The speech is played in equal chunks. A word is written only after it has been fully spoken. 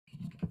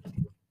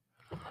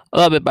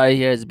Hello, everybody.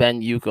 Here is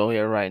Ben Yuko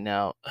here right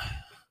now.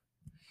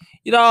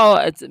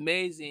 It's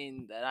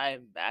amazing that I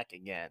am back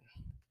again.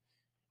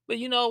 But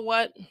you know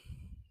what?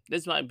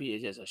 This might be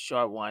just a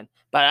short one.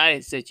 But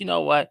I said, you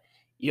know what?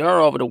 You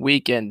heard over the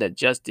weekend that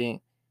Justin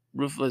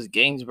Ruthless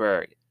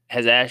Ginsburg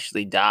has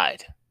actually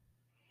died.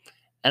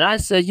 And I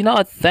said, you know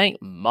what?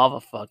 Thank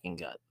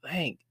motherfucking God.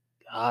 Thank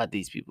God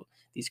these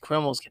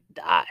criminals can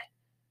die.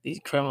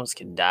 These criminals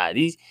can die.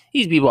 These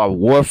people are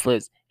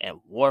worthless and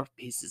worth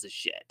pieces of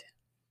shit.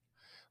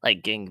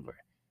 Like Ginsburg.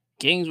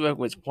 Ginsburg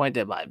was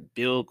appointed by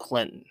Bill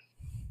Clinton.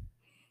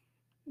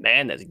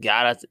 Man, that's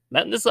got us.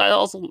 Man, this guy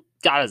also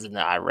got us in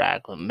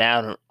Iraq with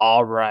Madeleine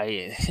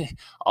Albright and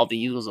all the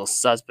usual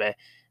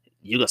suspects.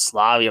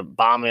 Yugoslavia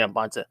bombing a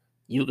bunch of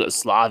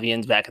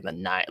Yugoslavians back in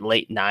the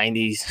late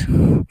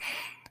 90s.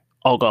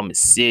 Oklahoma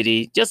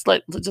City, just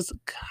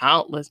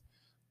countless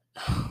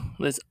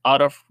this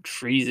utter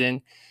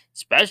treason,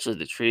 especially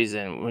the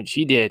treason when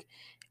she did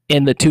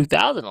in the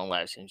 2000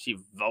 election. She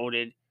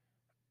voted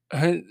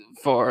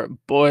for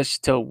Bush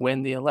to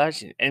win the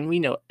election, and we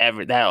know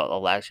that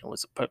election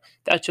was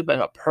that should have been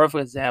a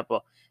perfect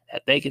example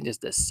that they can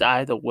just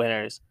decide the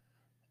winners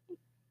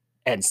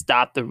and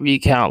stop the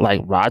recount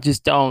like Roger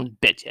Stone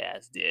bitch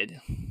ass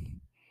did,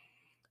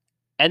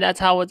 and that's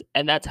how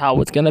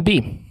it's gonna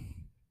be,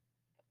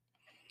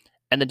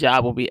 and the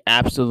job will be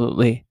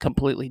absolutely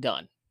completely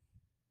done.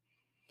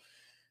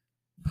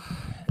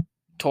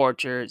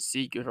 Torture,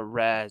 secret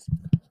arrest,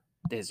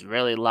 the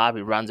Israeli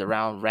lobby runs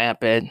around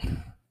rampant.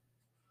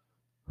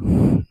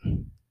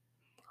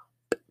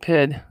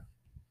 Pid,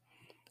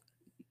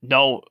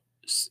 no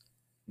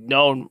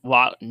no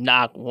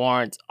knock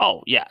warrants.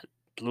 Oh yeah,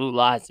 blue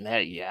lives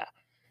matter. Yeah,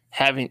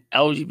 having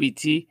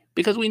LGBT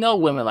because we know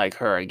women like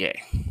her are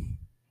gay.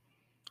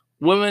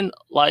 Women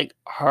like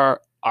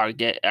her are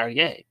gay. Are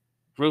gay.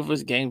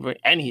 Rufus Ginsburg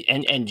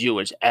and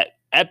Jewish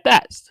at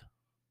best.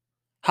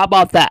 How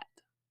about that?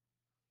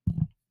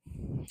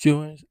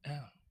 Jewish.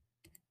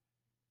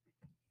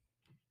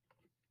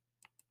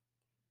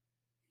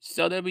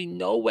 So there'll be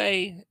no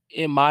way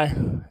in my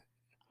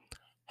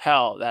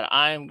hell that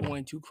I am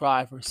going to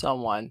cry for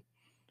someone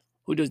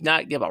who does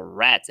not give a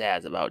rat's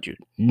ass about you.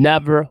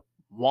 Never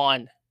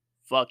one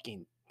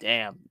fucking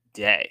damn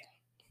day.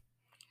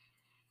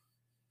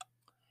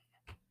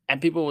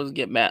 And people will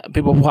get mad.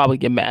 People will probably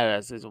get mad at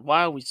us. Says,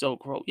 why are we so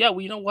cruel? Yeah,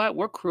 well, you know what?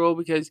 We're cruel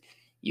because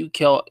you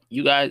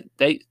guys.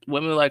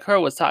 Women like her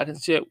was talking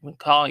shit when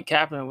Colin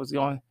Kaepernick was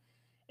going,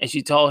 and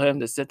she told him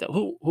to sit there.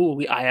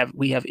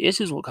 We have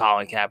issues with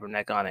Colin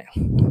Kaepernick on it,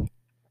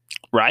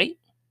 right?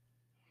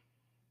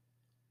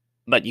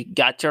 But you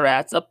got your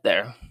ass up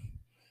there,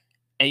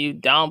 and you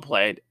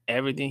downplayed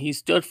everything he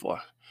stood for.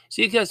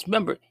 See, because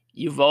remember,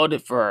 you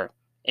voted for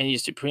in your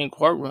Supreme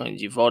Court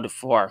rulings. You voted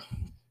for.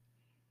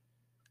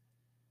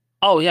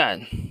 Oh yeah,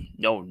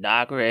 no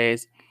knock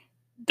raids.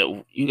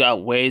 You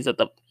got ways that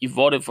you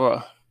voted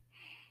for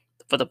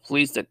the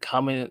police to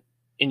come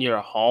in your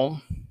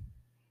home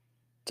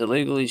to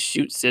legally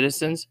shoot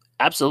citizens.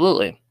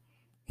 Absolutely,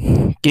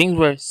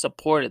 Ginsburg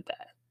supported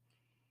that.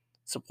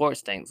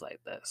 Supports things like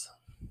this,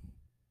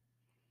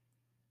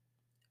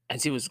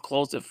 and she was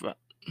close to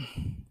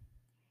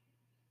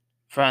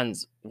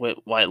friends with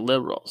white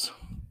liberals.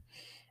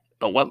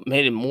 But what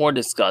made it more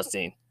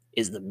disgusting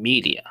is the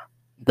media.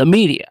 The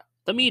media.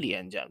 The media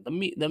in general. The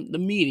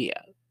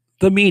media.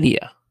 The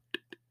media.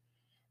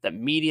 The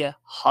media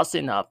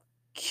hussing up,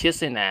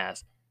 kissing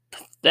ass,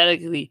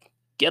 pathetically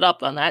get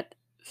up on that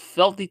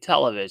filthy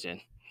television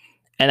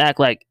and act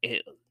like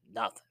it was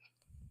nothing.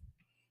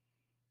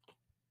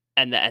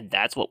 And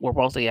that's what we're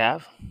supposed to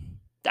have.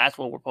 That's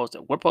what we're supposed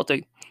to. We're supposed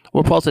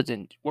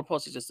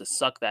to just to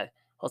suck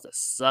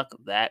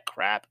that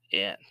crap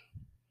in.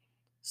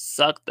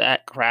 Suck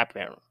that crap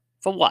in.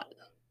 For what?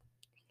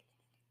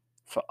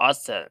 For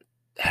us to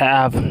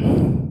have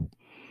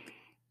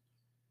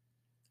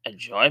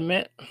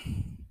enjoyment?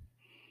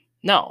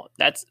 No,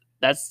 that's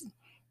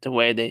the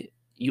way that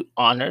you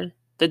honor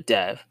the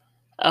death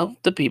of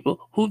the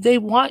people who they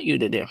want you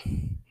to do.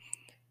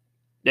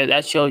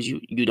 That shows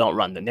you don't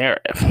run the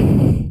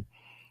narrative.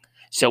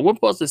 So we're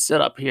supposed to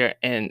sit up here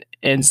and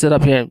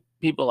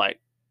people like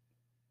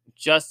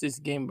Justice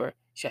Ginsburg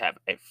should have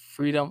a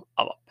freedom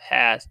of a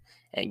pass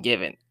and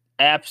given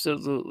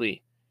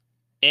absolutely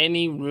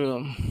any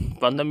room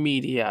from the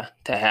media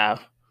to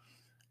have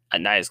a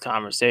nice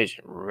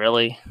conversation.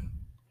 Really?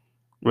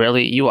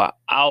 Really? You are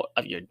out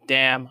of your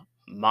damn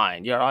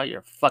mind. You're out of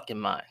your fucking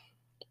mind.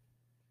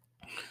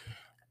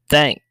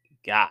 Thank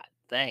God.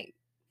 Thank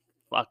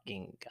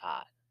fucking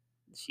God.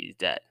 She's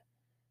dead.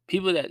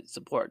 People that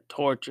support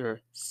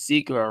torture,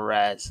 secret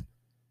arrest,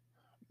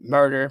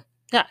 murder,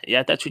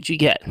 yeah, that's what you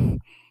get.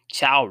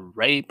 Child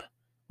rape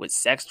with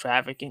sex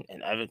trafficking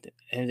and everything.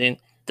 And then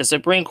the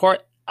Supreme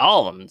Court,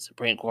 all of them, the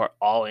Supreme Court,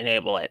 all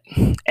enable it.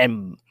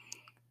 And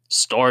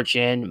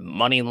extortion,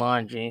 money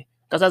laundering,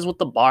 because that's what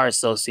the Bar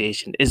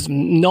Association is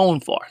known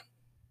for.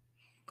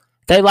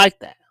 They like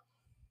that.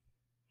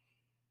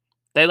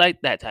 They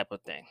like that type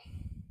of thing.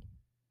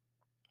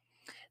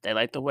 They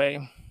like the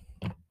way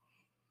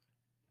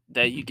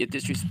that you get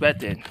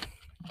disrespected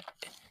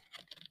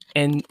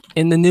in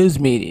the news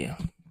media.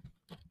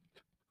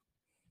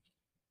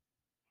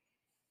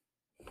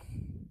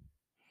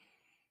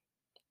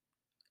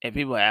 And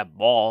people have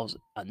balls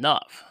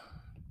enough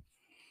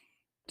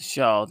to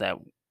show that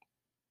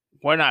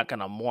we're not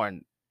gonna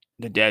mourn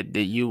the dead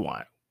that you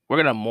want. We're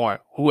gonna mourn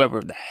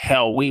whoever the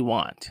hell we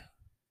want.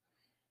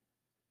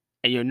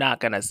 And you're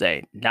not gonna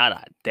say not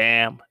a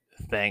damn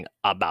thing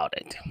about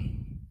it.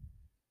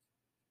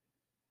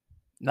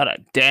 Not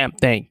a damn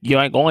thing. You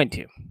ain't going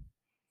to.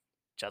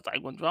 Just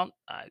like when Trump,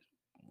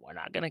 we're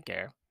not gonna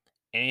care.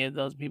 Any of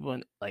those people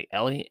like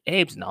Elliot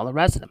Apes and all the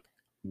rest of them,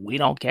 we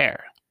don't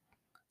care.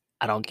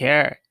 I don't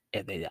care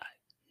if they die.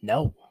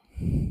 No.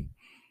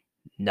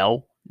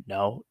 No,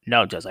 no,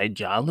 no. Just like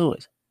John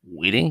Lewis,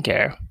 we didn't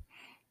care.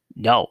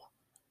 No,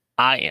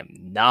 I am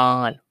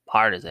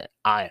non-partisan.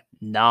 I am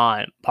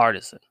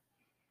non-partisan.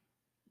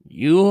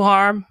 You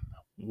harm,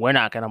 we're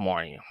not gonna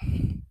mourn you.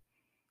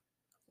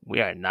 We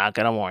are not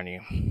gonna mourn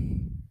you.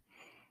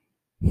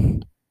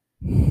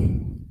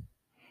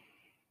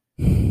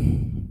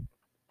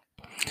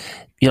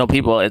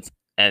 People, it's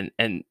and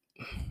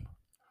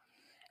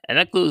that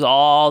includes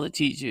all the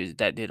teachers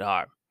that did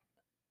harm.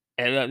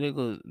 And that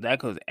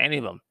includes any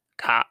of them.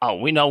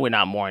 We know we're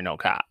not mourning no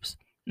cops.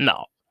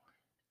 No,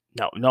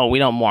 we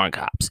don't mourn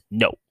cops.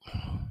 No.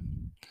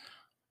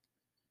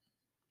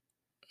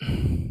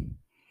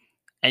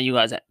 And you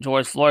guys,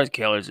 George Floyd's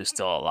killers are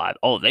still alive.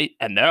 Oh,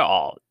 they're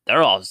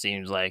all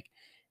seems like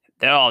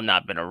they're all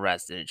not been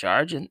arrested and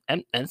charged,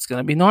 and it's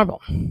gonna be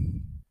normal.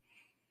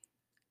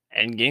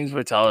 And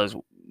Ginsburg tells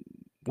us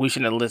we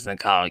shouldn't have listened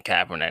to Colin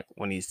Kaepernick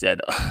when he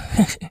said,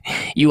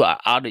 "You are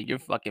out of your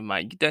fucking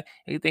mind.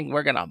 You think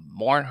we're gonna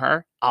mourn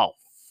her? Oh,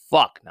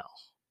 fuck no.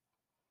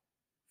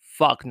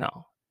 Fuck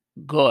no.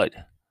 Good.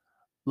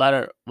 Let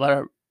her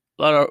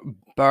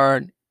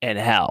burn in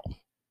hell.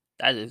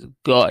 That is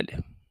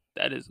good.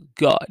 That is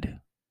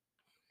good.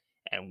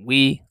 And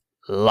we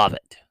love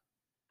it.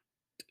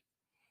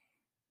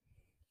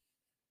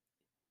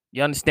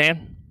 You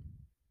understand?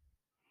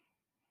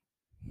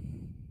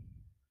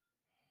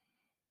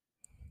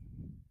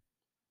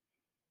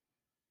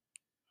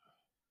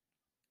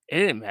 It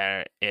didn't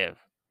matter if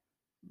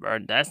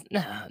Bird. That's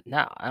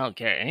no. I don't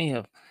care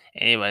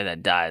anybody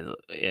that dies.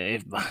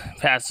 If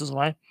passes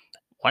away,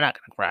 we're not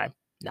gonna cry.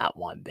 Not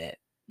one bit.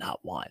 Not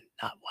one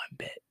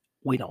bit.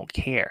 We don't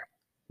care.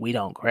 We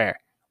don't care.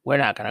 We're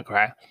not gonna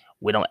cry.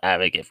 We don't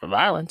advocate for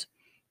violence.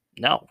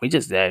 No, we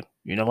just say,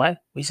 you know what?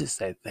 We just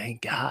say,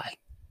 thank God.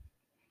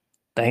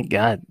 Thank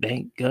God.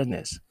 Thank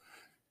goodness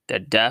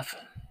that death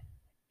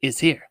is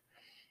here.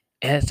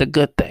 And it's a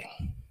good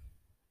thing.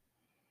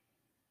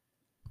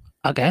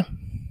 Okay.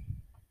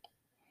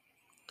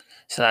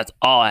 So that's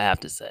all I have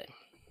to say.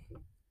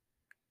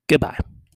 Goodbye.